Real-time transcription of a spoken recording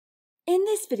In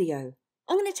this video,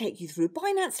 I'm going to take you through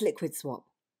Binance Liquid Swap,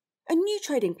 a new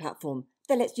trading platform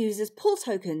that lets users pull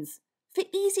tokens for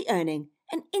easy earning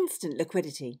and instant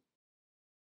liquidity.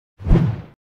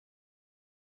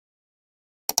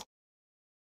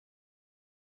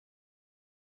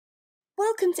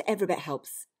 Welcome to Every Bit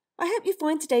Helps. I hope you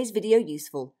find today's video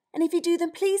useful, and if you do,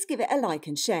 then please give it a like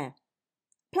and share.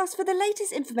 Plus, for the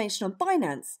latest information on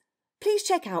Binance, please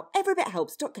check out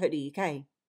everybithelps.co.uk.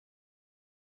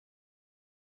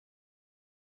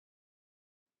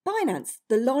 Binance,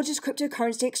 the largest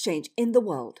cryptocurrency exchange in the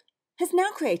world, has now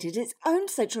created its own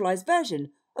centralized version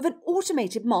of an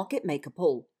automated market maker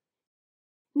pool,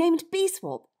 named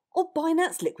BSwap or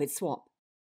Binance Liquid Swap.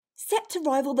 Set to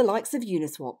rival the likes of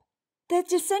UniSwap, their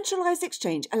decentralized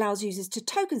exchange allows users to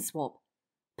token swap,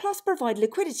 plus provide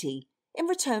liquidity in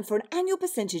return for an annual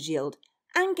percentage yield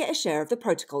and get a share of the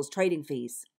protocol's trading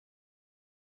fees.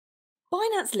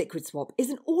 Binance Liquid Swap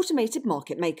is an automated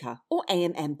market maker or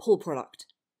AMM pool product,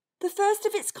 the first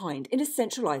of its kind in a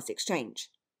centralized exchange.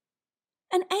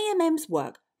 And AMMs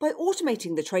work by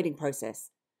automating the trading process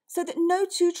so that no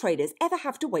two traders ever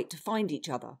have to wait to find each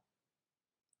other.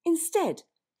 Instead,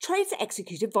 trades are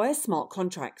executed via smart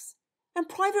contracts, and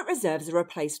private reserves are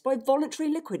replaced by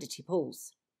voluntary liquidity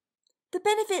pools. The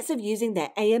benefits of using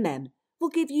their AMM will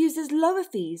give users lower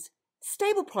fees,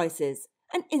 stable prices,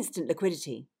 and instant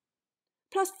liquidity.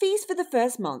 Plus, fees for the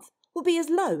first month will be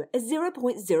as low as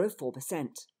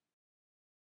 0.04%.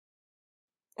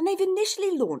 And they've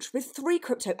initially launched with 3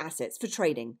 crypto assets for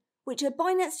trading, which are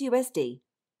Binance USD,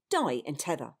 DAI, and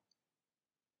Tether.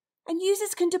 And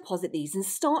users can deposit these and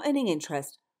start earning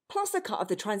interest, plus a cut of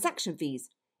the transaction fees,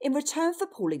 in return for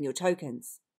pooling your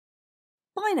tokens.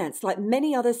 Binance, like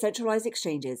many other centralized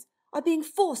exchanges, are being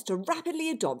forced to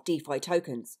rapidly adopt DeFi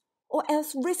tokens, or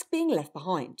else risk being left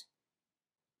behind.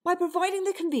 By providing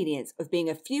the convenience of being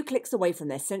a few clicks away from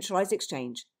their centralized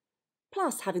exchange,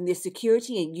 plus having the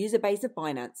security and user base of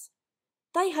Binance,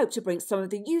 they hope to bring some of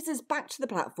the users back to the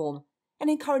platform and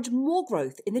encourage more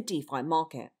growth in the DeFi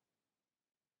market.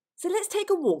 So let's take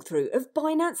a walkthrough of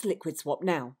Binance Liquid Swap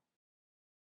now.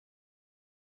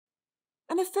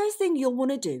 And the first thing you'll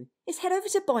want to do is head over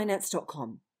to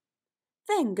Binance.com.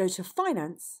 Then go to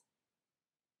Finance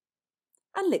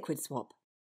and Liquid Swap.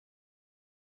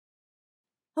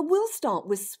 And we'll start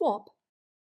with Swap,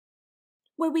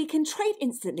 where we can trade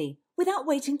instantly without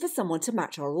waiting for someone to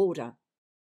match our order.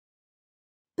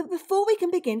 But before we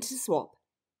can begin to swap,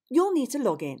 you'll need to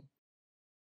log in.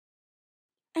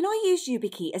 And I use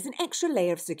YubiKey as an extra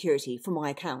layer of security for my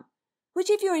account,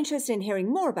 which if you're interested in hearing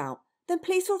more about, then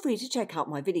please feel free to check out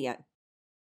my video.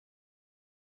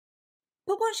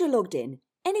 But once you're logged in,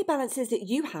 any balances that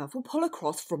you have will pull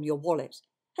across from your wallet,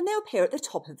 and they'll appear at the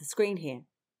top of the screen here.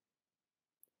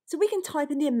 So we can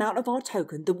type in the amount of our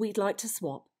token that we'd like to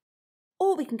swap,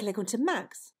 or we can click onto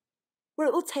Max, where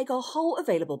it will take our whole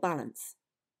available balance.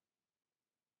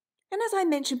 And as I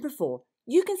mentioned before,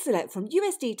 you can select from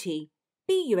USDT,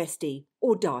 BUSD,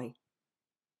 or DAI.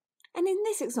 And in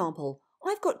this example,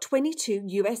 I've got 22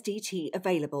 USDT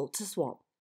available to swap,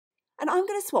 and I'm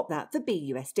going to swap that for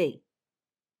BUSD.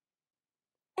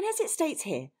 And as it states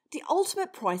here, the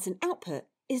ultimate price and output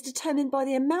is determined by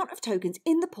the amount of tokens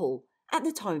in the pool at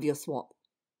the time of your swap.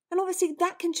 And obviously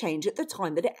that can change at the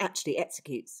time that it actually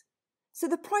executes. So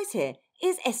the price here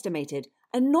is estimated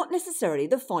and not necessarily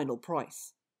the final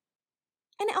price.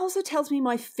 And it also tells me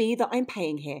my fee that I'm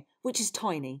paying here, which is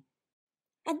tiny.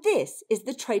 And this is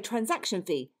the trade transaction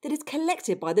fee that is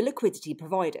collected by the liquidity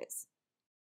providers.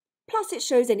 Plus it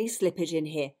shows any slippage in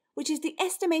here, which is the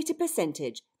estimated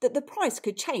percentage that the price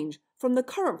could change from the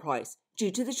current price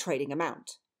due to the trading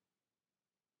amount.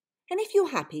 And if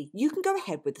you're happy, you can go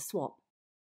ahead with the swap.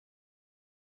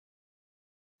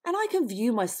 And I can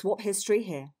view my swap history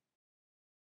here.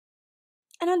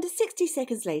 And under 60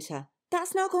 seconds later,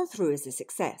 that's now gone through as a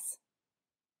success.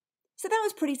 So that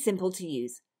was pretty simple to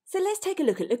use. So let's take a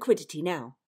look at liquidity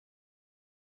now.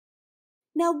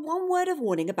 Now, one word of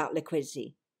warning about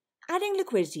liquidity. Adding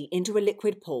liquidity into a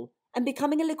liquid pool and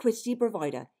becoming a liquidity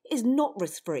provider is not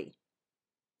risk-free.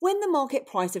 When the market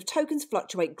price of tokens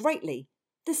fluctuate greatly,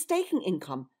 the staking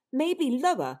income may be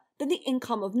lower than the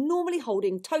income of normally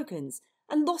holding tokens,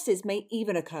 and losses may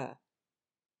even occur.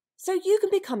 So you can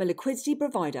become a liquidity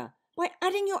provider by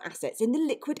adding your assets in the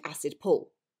liquid asset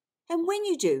pool. And when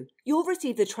you do, you'll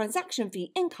receive the transaction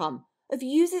fee income of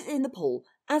users in the pool,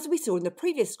 as we saw in the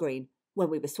previous screen when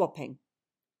we were swapping.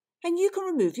 And you can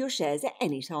remove your shares at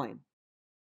any time.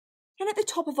 And at the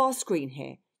top of our screen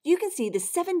here, you can see the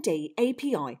 7-day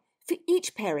API for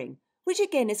each pairing, which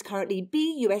again is currently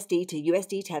BUSD to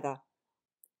USD Tether,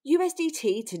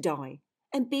 USDT to DAI,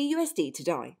 and BUSD to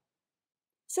DAI.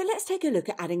 So let's take a look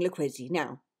at adding liquidity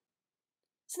now.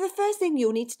 So the first thing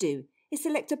you'll need to do is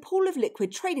select a pool of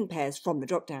liquid trading pairs from the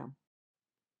dropdown.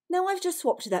 Now I've just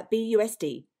swapped to that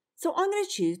BUSD, so I'm going to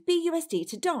choose BUSD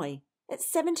to DAI at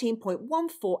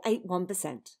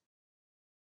 17.1481%.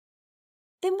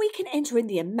 Then we can enter in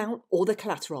the amount or the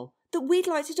collateral that we'd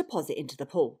like to deposit into the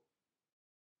pool.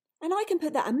 And I can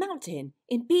put that amount in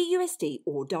BUSD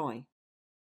or DAI.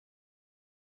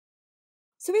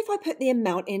 So if I put the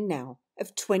amount in now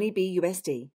of 20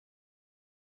 BUSD,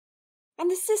 and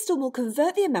the system will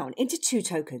convert the amount into 2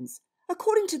 tokens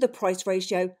according to the price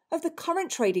ratio of the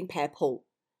current trading pair pool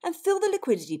and fill the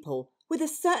liquidity pool with a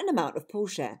certain amount of pool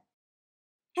share.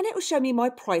 And it will show me my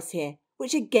price here,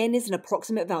 which again is an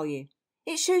approximate value.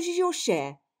 It shows you your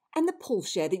share and the pool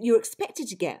share that you're expected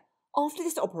to get after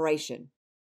this operation.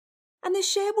 And the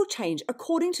share will change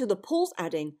according to the pool's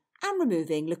adding and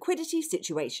removing liquidity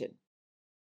situation.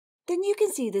 Then you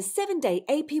can see the 7-day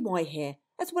APY here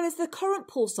as well as the current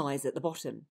pool size at the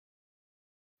bottom.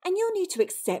 And you'll need to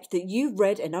accept that you've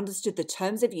read and understood the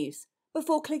terms of use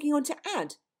before clicking on to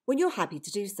add when you're happy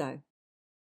to do so.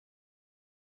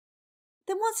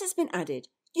 Then once it's been added,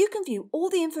 you can view all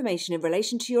the information in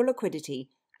relation to your liquidity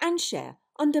and share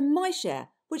under My Share,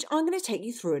 which I'm going to take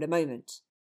you through in a moment.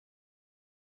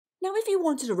 Now if you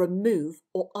wanted to remove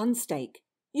or unstake,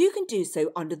 you can do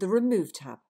so under the Remove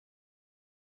tab,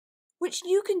 which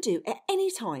you can do at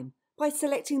any time by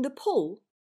selecting the pool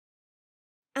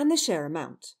and the share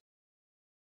amount.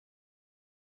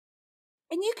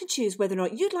 And you can choose whether or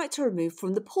not you'd like to remove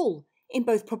from the pool in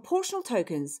both proportional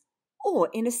tokens or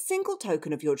in a single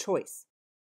token of your choice.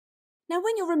 Now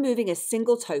when you're removing a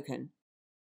single token,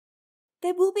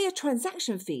 there will be a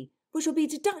transaction fee which will be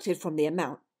deducted from the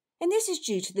amount, and this is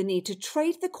due to the need to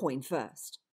trade the coin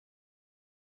first.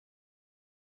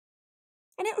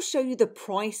 And it will show you the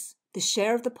price, the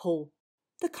share of the pool,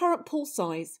 the current pool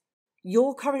size,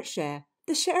 your current share,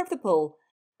 the share of the pool,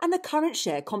 and the current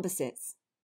share composites.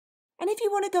 And if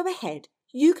you want to go ahead,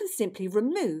 you can simply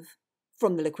remove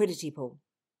from the liquidity pool.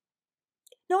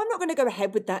 Now I'm not going to go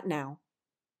ahead with that now,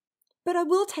 but I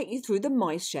will take you through the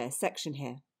My Share section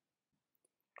here.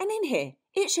 And in here,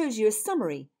 it shows you a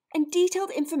summary and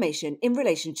detailed information in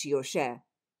relation to your share,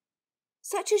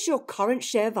 such as your current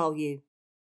share value,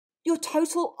 your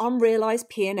total unrealised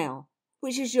P&L,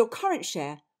 which is your current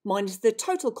share minus the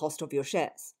total cost of your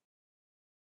shares.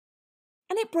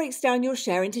 And it breaks down your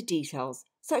share into details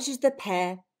such as the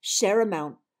pair, share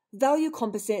amount, value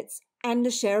composites, and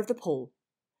the share of the pool,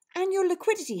 and your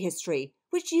liquidity history,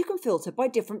 which you can filter by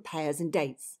different pairs and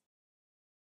dates.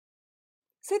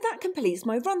 So that completes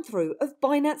my run-through of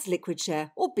Binance Liquid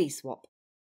Share or BSwap.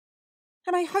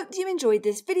 And I hope you enjoyed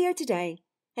this video today,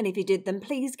 and if you did then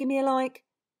please give me a like,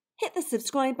 hit the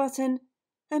subscribe button,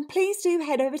 and please do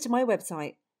head over to my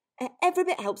website at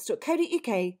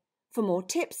everybithelps.co.uk for more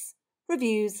tips,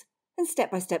 reviews and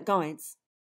step-by-step guides.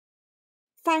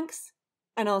 Thanks,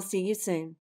 and I'll see you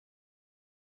soon.